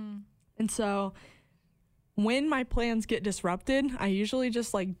 And so when my plans get disrupted, I usually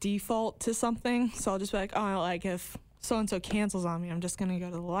just like default to something. So I'll just be like, oh, like if so and so cancels on me, I'm just gonna go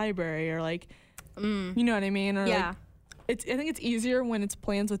to the library, or like, you know what I mean? Or Yeah. like, I think it's easier when it's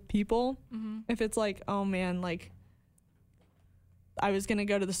plans with people. If it's like, oh man, like I was gonna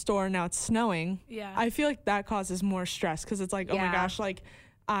go to the store and now it's snowing. Yeah. I feel like that causes more stress because it's like, oh my Yeah. gosh, like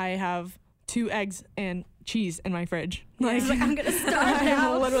I have 2 eggs and cheese in my fridge. Like I'm gonna starve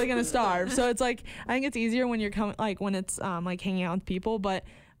now. I'm literally gonna starve. So it's like, I think it's easier when you're coming, like when it's like hanging out with people. But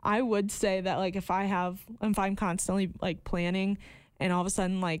I would say that like if I'm constantly like planning and all of a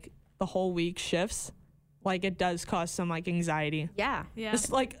sudden like the whole week shifts, like it does cause some like anxiety. Yeah.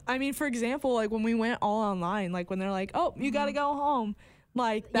 Just like, I mean, for example, like when we went all online, like when they're like, oh, you gotta go home,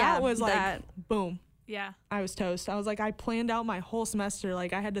 like that was like boom. Yeah. I was toast. I was like, I planned out my whole semester.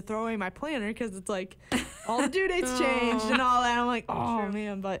 Like I had to throw away my planner because it's like all the due dates changed and all that. I'm like, oh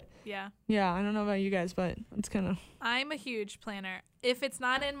man, but yeah, I don't know about you guys, but it's kind of. I'm a huge planner. If it's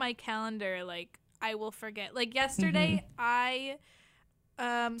not in my calendar, like I will forget. Like yesterday,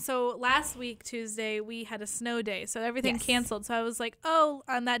 so last week, Tuesday, we had a snow day. So everything canceled. So I was like,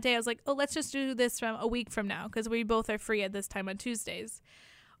 on that day, I was like, let's just do this from a week from now because we both are free at this time on Tuesdays.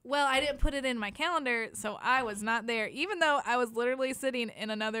 Well, I didn't put it in my calendar, so I was not there, even though I was literally sitting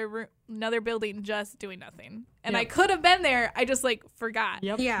in another building just doing nothing. And I could have been there. I just, like, forgot.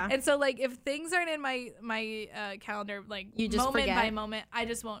 Yep. Yeah. And so, like, if things aren't in my calendar, like, you just moment forget. by moment, I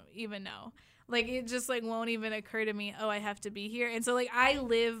just won't even know. Like, it just, like, won't even occur to me, I have to be here. And so, like, I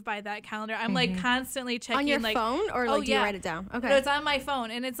live by that calendar. I'm, like, constantly checking. On your like, phone? Or, like, do you write it down? Okay. No, it's on my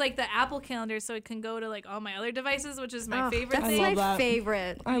phone. And it's, like, the Apple calendar, so it can go to, like, all my other devices, which is my favorite that's thing. my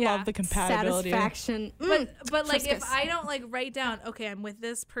favorite. I love the compatibility. Satisfaction. But like, if I don't, like, write down, okay, I'm with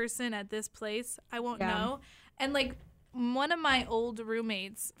this person at this place, I won't know. And, like, one of my old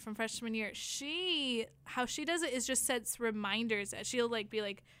roommates from freshman year, how she does it is just sets reminders that she'll, like, be,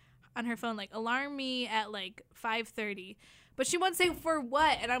 like, on her phone, like, alarm me at like 5:30, but she won't say for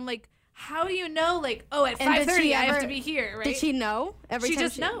what, and I'm like, how do you know, like, at 5:30 I have to be here, right? Did she know every she time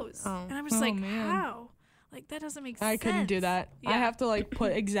just knows? And I'm just how? Like, that doesn't make sense. I couldn't do that. I have to like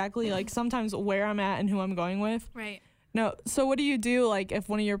put exactly like sometimes where I'm at and who I'm going with. Right. No. So what do you do like if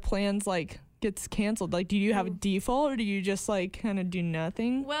one of your plans like gets canceled? Like, do you have a default or do you just like kind of do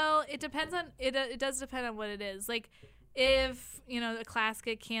nothing? Well, it depends on it. It does depend on what it is. Like, if, a class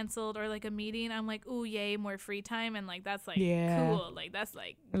get canceled or, like, a meeting, I'm like, ooh, yay, more free time. And, like, that's, like, cool. Like, that's,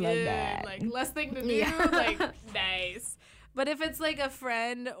 like, good. Like, less thing to do. Like, nice. But if it's, like, a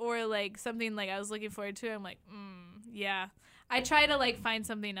friend or, like, something, like, I was looking forward to, I'm like, yeah. I try to, like, find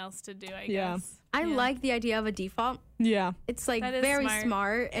something else to do, I guess. I like the idea of a default. Yeah. It's, like, very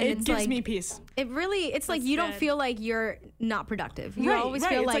smart. And it it's gives like, me peace. It really, it's like you don't feel like you're not productive. You always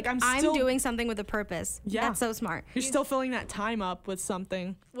feel like I'm doing something with a purpose. Yeah. That's so smart. You're still filling that time up with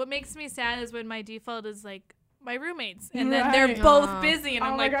something. What makes me sad is when my default is, like, my roommates, and then they're both busy, and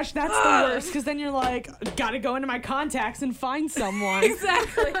I'm like, oh my gosh, that's the worst, because then you're like, gotta go into my contacts and find someone.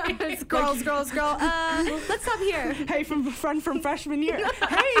 Exactly. Scroll. Let's stop here. Hey, friend from freshman year.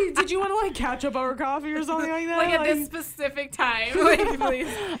 Hey, did you want to like catch up over coffee or something like that? Like at this specific time. Like, please.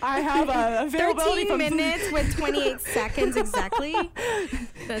 I have availability 13 minutes with 28 seconds exactly.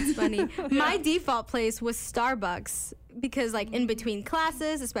 That's funny. My default place was Starbucks. Because, like, in between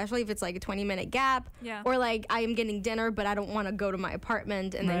classes, especially if it's, like, a 20-minute gap, or, like, I am getting dinner, but I don't want to go to my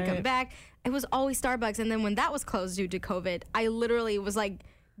apartment and then come back, it was always Starbucks. And then when that was closed due to COVID, I literally was, like,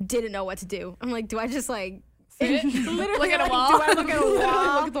 didn't know what to do. I'm like, do I just, like... literally, look at a wall? Do I look at a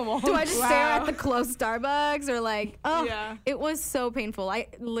wall? Look at the wall. Do I just stare at the closed Starbucks? Or, like, it was so painful. I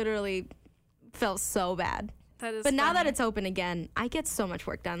literally felt so bad. That is But now that it's open again, I get so much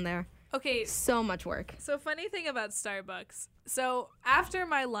work done there. Okay. So much work. So funny thing about Starbucks. So after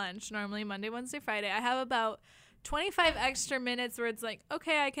my lunch, normally Monday, Wednesday, Friday, I have about 25 extra minutes where it's like,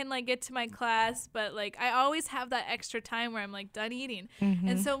 okay, I can like get to my class, but like I always have that extra time where I'm like done eating.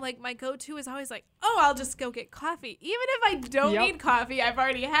 And so like my go-to is always like, I'll just go get coffee. Even if I don't need coffee, I've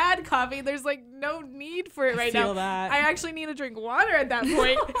already had coffee. There's like no need for it right now. That. I actually need to drink water at that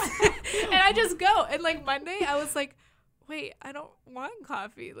point. And I just go. And like Monday, I was like, wait, I don't want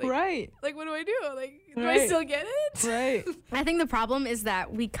coffee. Like, like, what do I do? Like, do I still get it? Right. I think the problem is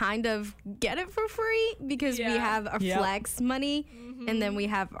that we kind of get it for free because we have our flex money and then we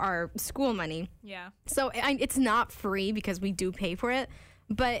have our school money. Yeah. So it's not free because we do pay for it,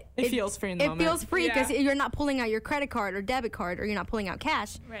 but it feels free in the moment. It feels free because you're not pulling out your credit card or debit card or you're not pulling out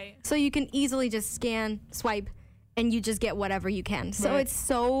cash. Right. So you can easily just scan, swipe, and you just get whatever you can. So it's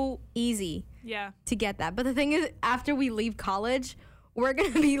so easy to get that. But the thing is, after we leave college, we're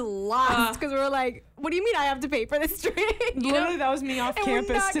going to be lost because we're like, what do you mean I have to pay for this drink? Literally, that was me off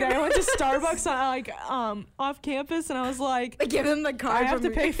campus today. I went to Starbucks off campus, and I was like, give them the card. I have to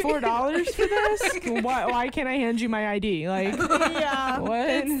pay $4 for this? Why can't I hand you my ID? Like, what?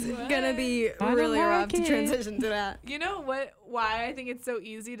 It's going to be really rough to transition to that. You know why I think it's so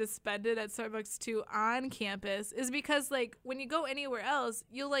easy to spend it at Starbucks too on campus is because like when you go anywhere else,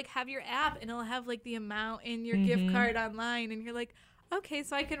 you'll like have your app and it'll have like the amount in your gift card online, and you're like, okay,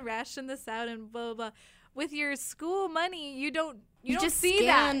 so I can ration this out and blah blah blah. With your school money, you don't just see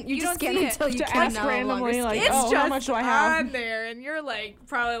scan, that. You just don't scan see until it. you To can ask no randomly, longer like, scan. It's oh, just how much do I have? on there, and you're like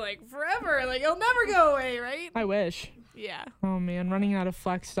probably like forever, like it'll never go away, right? I wish. Yeah. Oh man, running out of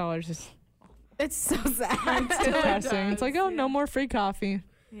flex dollars is It's so sad. depressing. It's like, oh, no more free coffee.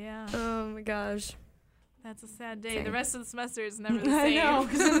 Yeah. Oh my gosh. That's a sad day. Same. The rest of the semester is never the I same. know,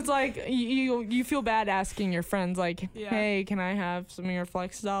 because it's like you feel bad asking your friends like, Yeah. hey, can I have some of your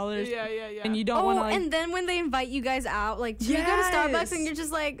flex dollars? Yeah. And you don't want to like. And then when they invite you guys out, like, should we go to Starbucks? Yes. And you're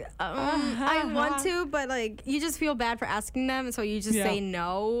just like, I want to, but like, you just feel bad for asking them, and so you just say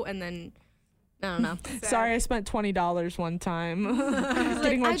no, and then I don't know. Sorry, I spent $20 one time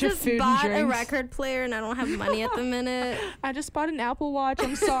getting a I bunch of just food bought and a drinks. record player, and I don't have money at the minute. I just bought an Apple Watch.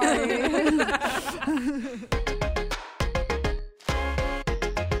 I'm sorry.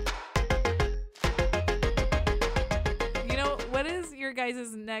 You know, what is your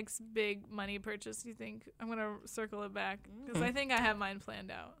guys' next big money purchase, you think? I'm going to circle it back because I think I have mine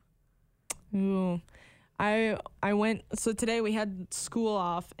planned out. Ooh. I went, so today we had school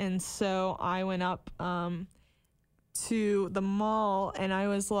off, and so I went up to the mall, and I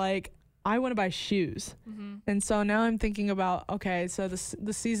was like, I want to buy shoes. And so now I'm thinking about, okay, so the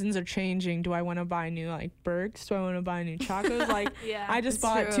seasons are changing. Do I want to buy new like Birks? Do I want to buy new Chacos? Like, Yeah. I just It's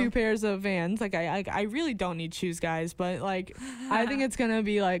bought true. 2 pairs of Vans. Like, I really don't need shoes, guys, but like, I think it's gonna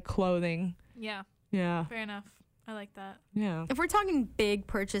be like clothing. Yeah. Yeah, Fair enough. I like that. yeah. If we're talking big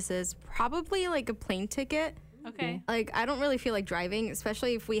purchases, probably like a plane ticket. Okay. Like, I don't really feel like driving,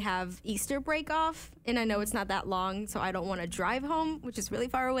 especially if we have Easter break off, and I know it's not that long, so I don't want to drive home, which is really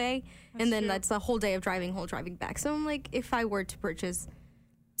far away. And then true. that's a whole day of driving back. So I'm like, if I were to purchase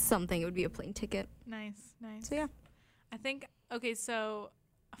something, it would be a plane ticket. Nice. So yeah. I think, okay, so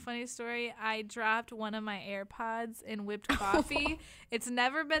a funny story. I dropped one of my AirPods in whipped coffee. It's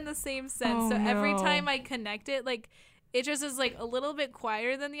never been the same since. Oh, so every no. time I connect it, like, it just is like a little bit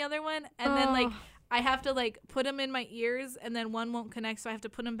quieter than the other one. And then, like, I have to like put them in my ears, and then one won't connect, so I have to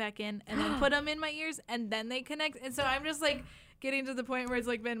put them back in, and then put them in my ears, and then they connect. And so I'm just like getting to the point where it's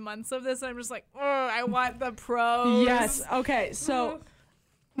like been months of this, and I'm just like, oh, I want the pros. Yes. Okay. So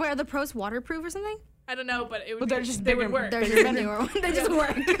Wait, are the pros waterproof or something? I don't know, but it would. But they're just they bigger. would work. They're just newer ones. They just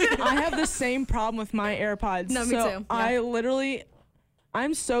work. I have the same problem with my AirPods. No, me so too.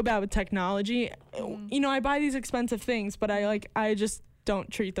 I'm so bad with technology. You know, I buy these expensive things, but I just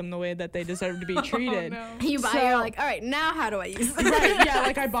don't treat them the way that they deserve to be treated. No. You buy, So- you're like, all right, now how do I use this? Right, yeah,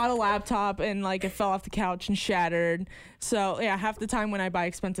 like I bought a laptop and like it fell off the couch and shattered. So yeah, half the time when I buy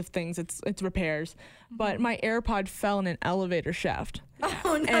expensive things, it's repairs. But my AirPod fell in an elevator shaft.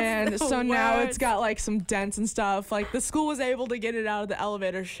 Oh, that's And the so now it's worst. got like some dents and stuff. Like the school was able to get it out of the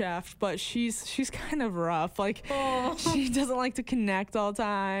elevator shaft, but she's kind of rough. Like she doesn't like to connect all the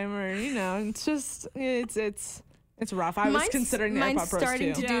time, or you know, it's just it's rough. I was Mine's- considering the mine's AirPod Pros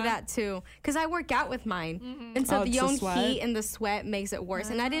starting too. to do Yeah. that too, because I work out with mine, and so Oh, the it's the own sweat? heat and the sweat makes it worse.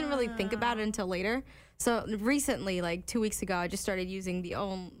 And I didn't really think about it until later. So recently, like 2 weeks ago, I just started using the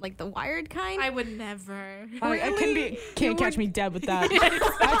the wired kind. I would never. I can't catch me dead with that.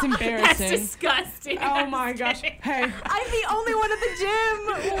 That's That's embarrassing. disgusting. Oh my gosh. Hey. I'm the only one at the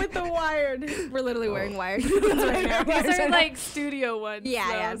gym with the wired. We're literally wearing wired ones right now. These are like studio ones. Yeah,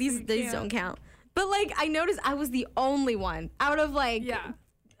 though, yeah. so These you these can't- don't count. But like, I noticed I was the only one out of like, Yeah.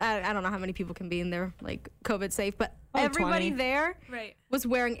 I don't know how many people can be in there like COVID safe, but Like everybody 20. there Right. was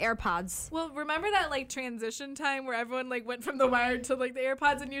wearing AirPods. Well, remember that like transition time where everyone like went from the wired to like the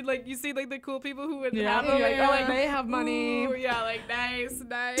AirPods, and you see like the cool people who would Yeah, have them, you're and like, you're oh, like, they have money. ooh, yeah, like nice.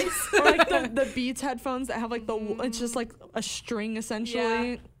 Or like the Beats headphones that have like it's just like a string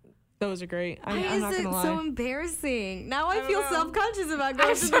essentially. Yeah. Those are great. Why I'm not is it gonna lie. so embarrassing? Now I don't feel know. self-conscious about going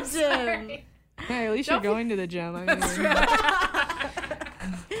I'm to so the gym. sorry. Hey, at least Don't you're going to the gym. I mean,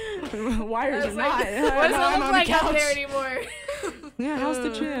 wires I are was not. like, I what does know, it I'm look on like the out couch. there anymore? Yeah, how's the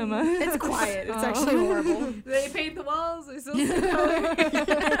gym? It's quiet. It's Oh. actually horrible. They paint the walls. They still see the color.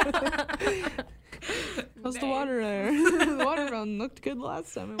 How's the water there? The water fountain looked good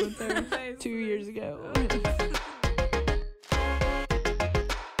last time I went there Nice. 2 years ago.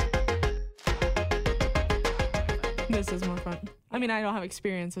 This is more fun. I mean, I don't have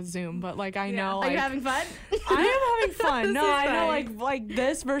experience with Zoom, but like I Yeah. know, Are like you having fun? I am having fun. No, This is I know fun. like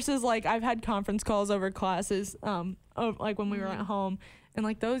this versus like I've had conference calls over classes, like when we were Mm-hmm. at home, and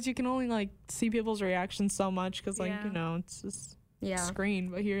like those you can only like see people's reactions so much because like Yeah. you know it's just Yeah. screen,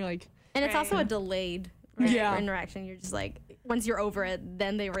 but here like And it's also a Right. delayed Yeah. interaction. You're just like, once you're over it,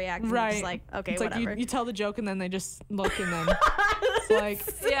 then they react. And Right. It's like, okay, It's whatever. like you tell the joke and then they just look and then it's like,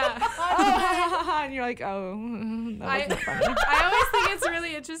 Yeah. oh, and you're like, oh, that wasn't funny. I always think it's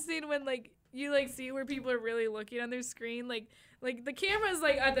really interesting when like you like see where people are really looking on their screen, like the camera's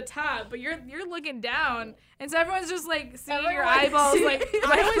like at the top, but you're looking down, and so everyone's just like seeing your eyeballs. Like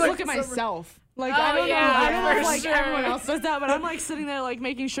I always look at somewhere. myself. Like Oh, I don't yeah, know. I don't know for if like sure. everyone else does that, but I'm like sitting there like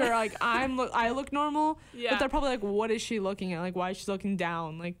making sure like I look normal. Yeah. But they're probably like, what is she looking at? Like why is she looking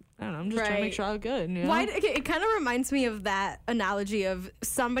down? Like I don't know. I'm just trying to make Right. sure I look good. You know? Why? Okay, it kind of reminds me of that analogy of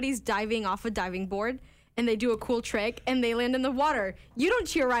somebody's diving off a diving board and they do a cool trick and they land in the water. You don't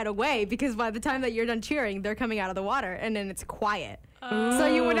cheer right away because by the time that you're done cheering, they're coming out of the water and then it's quiet. So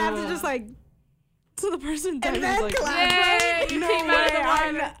you would have to just like So the person and diving then is like, clap. Yay, you no came out of the way,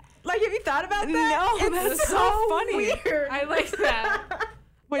 water. Like, have you thought about that? No, It's that's so funny. Weird. I like that.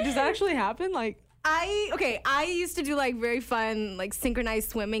 wait, does that actually happen? Like I used to do like very fun like synchronized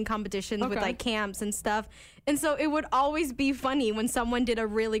swimming competitions with Okay. like camps and stuff. And so it would always be funny when someone did a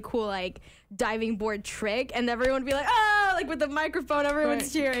really cool like diving board trick and everyone would be like, oh, like with the microphone, everyone's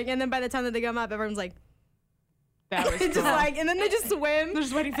Right. cheering. And then by the time that they come up, everyone's like, that was just cool. like, and then they just swim. They're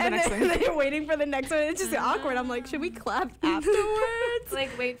just waiting for the and next then thing. they're waiting for the next one. It's just awkward. I'm like, should we clap afterwards?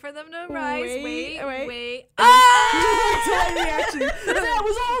 Like wait for them to rise. Wait. Wait. reaction. That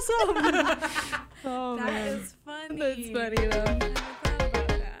was awesome. Oh That man. is funny. That's funny though. I never thought about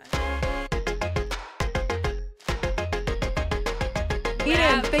that. Eden,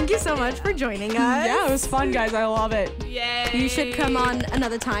 Yeah. thank you so much for joining us. Yeah, it was fun, guys. I love it. Yay. You should come on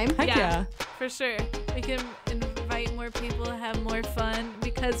another time. Heck yeah. For sure. We can invite more people to have more fun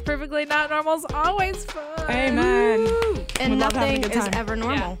because Perfectly Not Normal's always fun. Amen. And We love having a nothing good is time. ever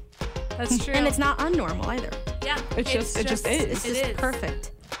normal. That's true. And it's not unnormal either. Yeah. It just is. It's It just is.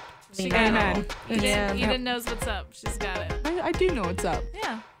 perfect. She Being got Amen. it. Yeah. Eden knows what's up. She's got it. I do know what's up.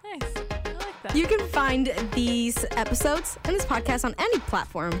 Yeah. Nice. I like that. You can find these episodes and this podcast on any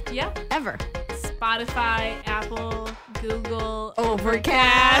platform Yeah. ever. Spotify, Apple, Google,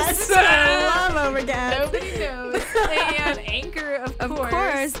 Overcast. I love Overcast. Nobody knows. And Anchor, of Of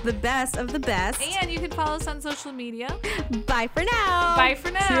course, the best of the best. And you can follow us on social media. Bye for now. Bye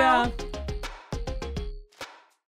for now. See ya.